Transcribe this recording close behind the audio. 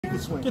take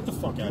a swing. Get the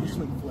fuck out of here.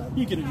 Swing, Fouad.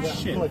 You get a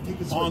shit.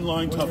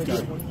 Online tough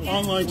guy.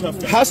 Online tough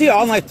guy. How's he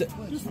online?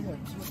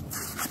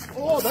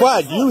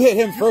 Fouad, you hit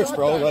him first,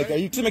 bro. Like, are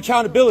you some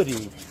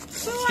accountability?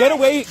 Get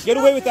away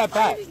with that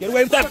bat. Get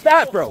away with that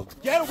bat, bro.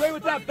 Get away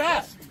with that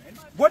bat.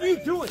 What are you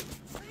doing?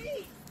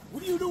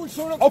 What are you doing,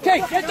 sort of?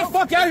 Okay, get the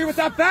fuck out of here with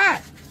that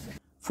bat.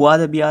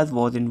 Fouad Abiad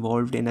was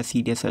involved in a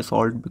serious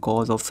assault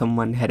because of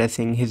someone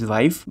harassing his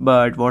wife.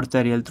 But what's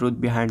the real truth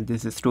behind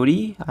this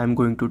story? I'm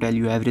going to tell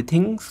you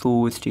everything,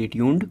 so stay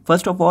tuned.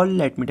 First of all,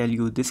 let me tell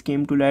you, this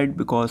came to light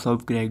because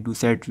of Greg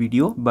Doucet's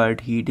video,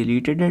 but he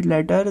deleted it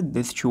later.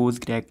 This shows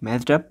Greg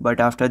messed up, but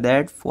after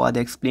that, Fouad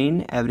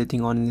explained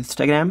everything on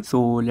Instagram. So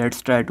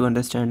let's try to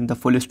understand the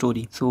full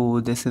story.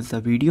 So this is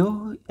the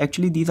video.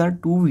 Actually, these are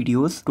two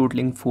videos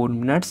totaling 4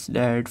 minutes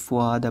that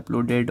Fouad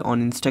uploaded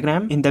on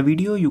Instagram. In the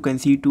video, you can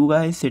see two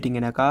guys sitting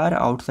in a car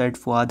outside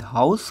Fouad's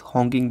house,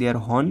 honking their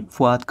horn.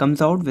 Fouad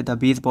comes out with a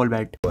baseball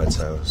bat. Fouad's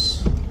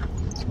house.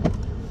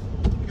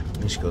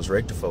 And she goes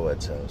right to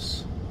Fouad's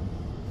house.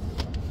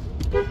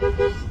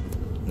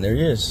 And there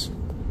he is.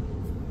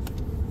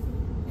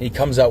 He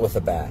comes out with a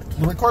bat.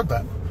 You record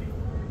that.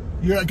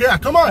 Yeah,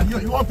 come on.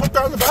 You want to put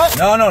down the bat?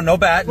 No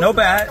bat. No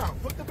bat.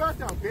 Put the bat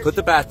down, bitch. Put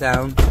the bat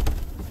down.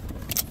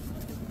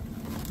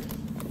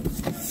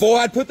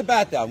 Fouad, put the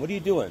bat down. What are you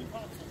doing?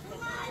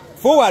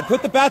 Fouad,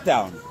 put the bat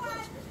down.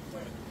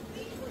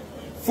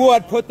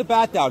 Fouad, put the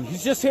bat down.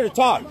 He's just here to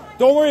talk.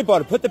 Don't worry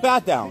about it. Put the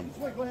bat down.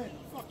 Go ahead.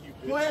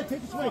 Go ahead,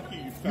 take a swing.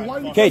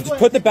 Okay, just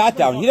put the bat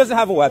down. He doesn't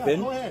have a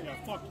weapon. Go ahead.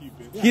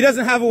 He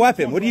doesn't have a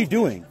weapon. What are you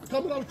doing?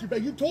 Coming out with your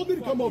bat. You told me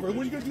to come over. What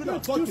are you going to do now?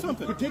 Do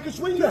something. Take a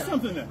swing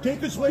there.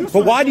 Take a swing.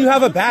 But why do you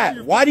have a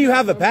bat? Why do you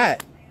have a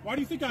bat? Why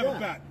do you think I have a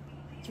bat?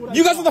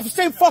 You guys are the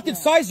same fucking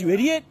size, you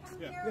idiot.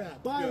 Yeah,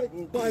 bye.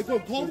 Go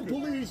call the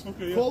police.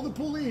 Okay, call the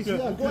police. Yeah,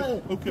 go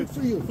ahead. Okay. Good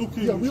for you.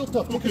 Okay. Yeah, real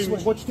tough. Take a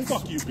swing. Watch,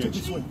 Fuck you, bitch. Take a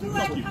swing.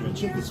 Fuck you, bitch.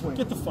 Take a swing.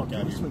 Get the fuck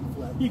out of here.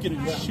 You get a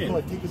shit.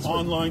 Take a swing.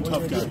 Online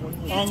tough guy.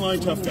 Online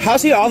tough guy.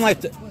 How's he online?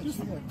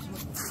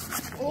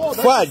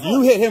 Fouad,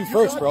 you hit him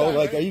first, bro.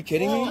 Like, are you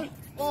kidding me?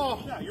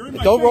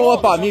 Don't roll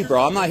up on me,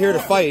 bro. I'm not here to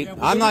fight.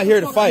 I'm not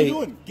here to fight.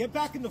 Get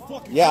back in the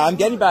fucking Yeah, I'm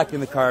getting back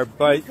in the car,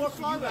 but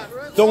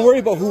don't worry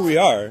about who we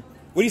are.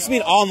 What do you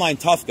mean online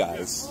tough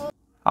guys?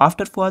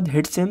 After Fouad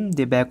hits him,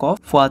 they back off.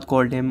 Fouad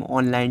called him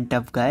online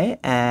tough guy,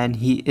 and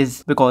he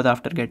is, because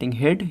after getting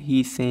hit,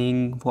 he's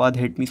saying, Fouad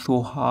hit me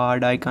so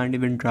hard, I can't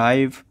even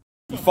drive.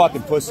 You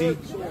fucking pussy.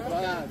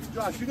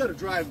 Josh, you gotta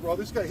drive, bro.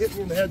 This guy hit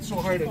me in the head so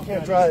hard I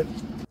can't drive.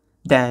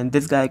 Then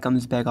this guy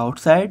comes back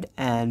outside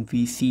and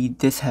we see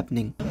this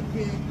happening.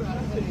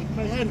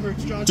 My head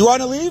hurts, Josh. Do you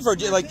want to leave or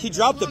like he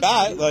dropped the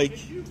bat? Like,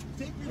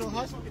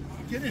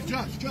 get it,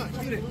 Josh,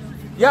 get it.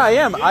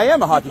 yeah, I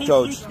am a hockey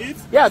coach.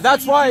 Yeah,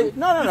 that's why.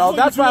 No.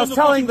 That's why I was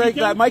telling like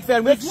that Mike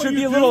Van Wyck should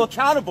be a little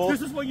accountable.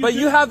 But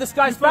you have this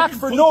guy's back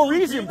for no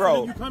reason,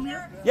 bro.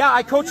 Yeah,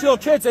 I coach little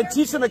kids and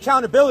teach them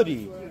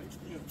accountability.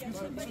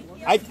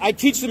 I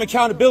teach them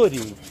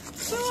accountability.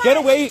 Get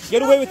away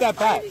with that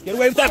bat. Get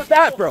away with that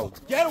bat, bro.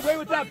 Get away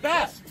with that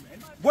bat.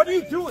 What are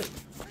you doing?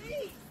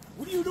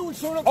 What are you doing,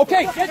 sort of?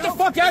 Okay, get the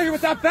fuck out of here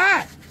with that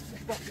bat.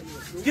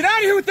 Get out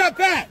of here with that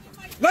bat.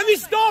 Let me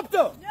stop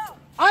them.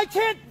 I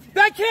can't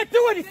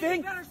do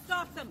anything.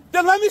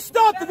 Then let me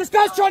stop them. This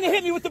guy's trying to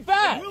hit me with the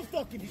bat. Get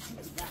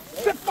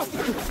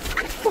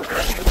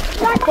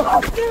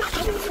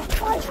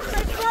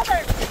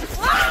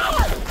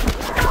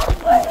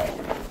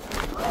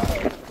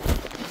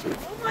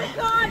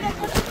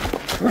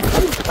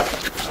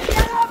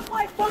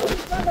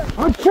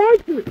I'm trying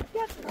to.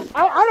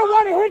 I don't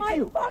want to hit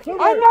you.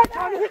 I'm not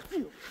trying to hit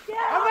you.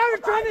 I'm never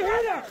trying to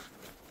hit her.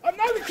 I'm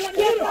never trying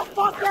to hit her. Get the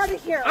fuck out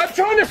of here. I'm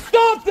trying to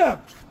stop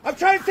them. I'm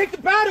trying to take the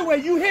bat away.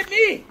 You hit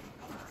me.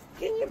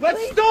 Can you Let's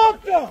please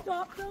stop them.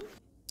 stop them?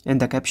 In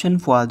the caption,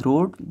 Fouad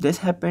wrote, "This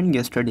happened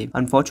yesterday.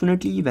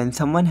 Unfortunately, when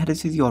someone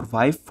harasses your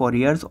wife for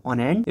years on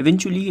end,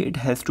 eventually it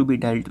has to be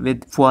dealt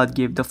with." Fouad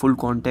gave the full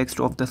context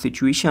of the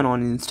situation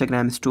on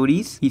Instagram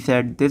stories. He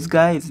said, "This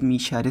guy is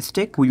Misha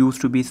Ristic, who used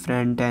to be his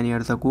friend 10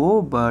 years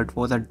ago but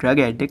was a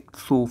drug addict,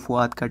 so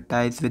Fouad cut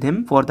ties with him.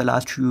 For the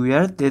last few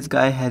years, this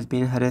guy has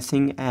been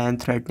harassing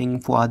and threatening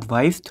Fouad's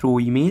wife through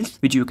emails,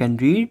 which you can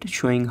read,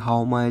 showing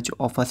how much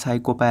of a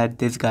psychopath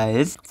this guy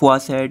is."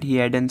 Fouad said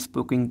he hadn't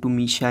spoken to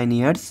Misha in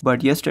years,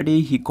 but yesterday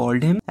he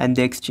called him and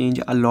they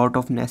exchanged a lot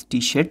of nasty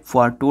shit.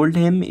 Fouad told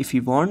him if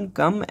he won't,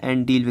 come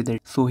and deal with it.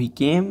 So he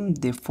came,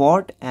 they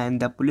fought, and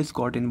the police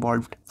got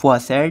involved.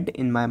 Fouad said,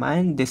 "In my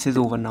mind, this is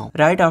over now."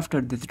 Right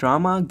after this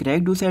drama,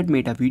 Greg Doucet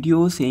made a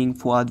video saying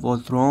Fouad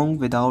was wrong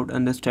without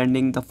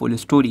understanding the full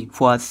story.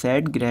 Fouad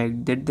said Greg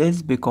did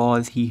this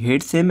because he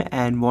hates him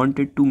and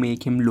wanted to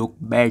make him look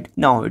bad.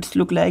 Now it's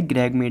look like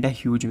Greg made a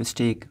huge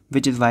mistake,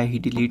 which is why he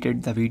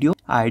deleted the video.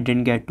 I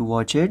didn't get to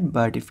watch it,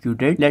 but if you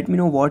did, let me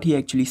know what he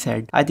actually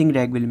said. I think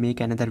Greg will make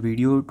another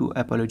video to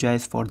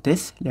apologize for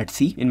this. Let's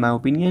see. In my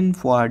opinion,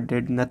 Fouad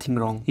did nothing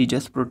wrong. He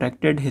just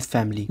protected his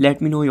family. Let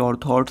me know your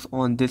thoughts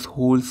on this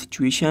whole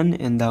situation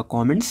in the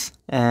comments.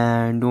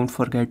 And don't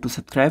forget to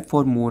subscribe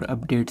for more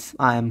updates.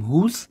 I am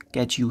Who's.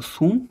 Catch you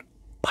soon.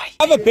 Bye.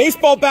 You have a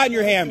baseball bat in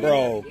your hand,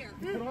 bro.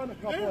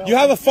 You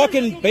have a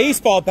fucking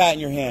baseball bat in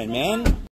your hand, man.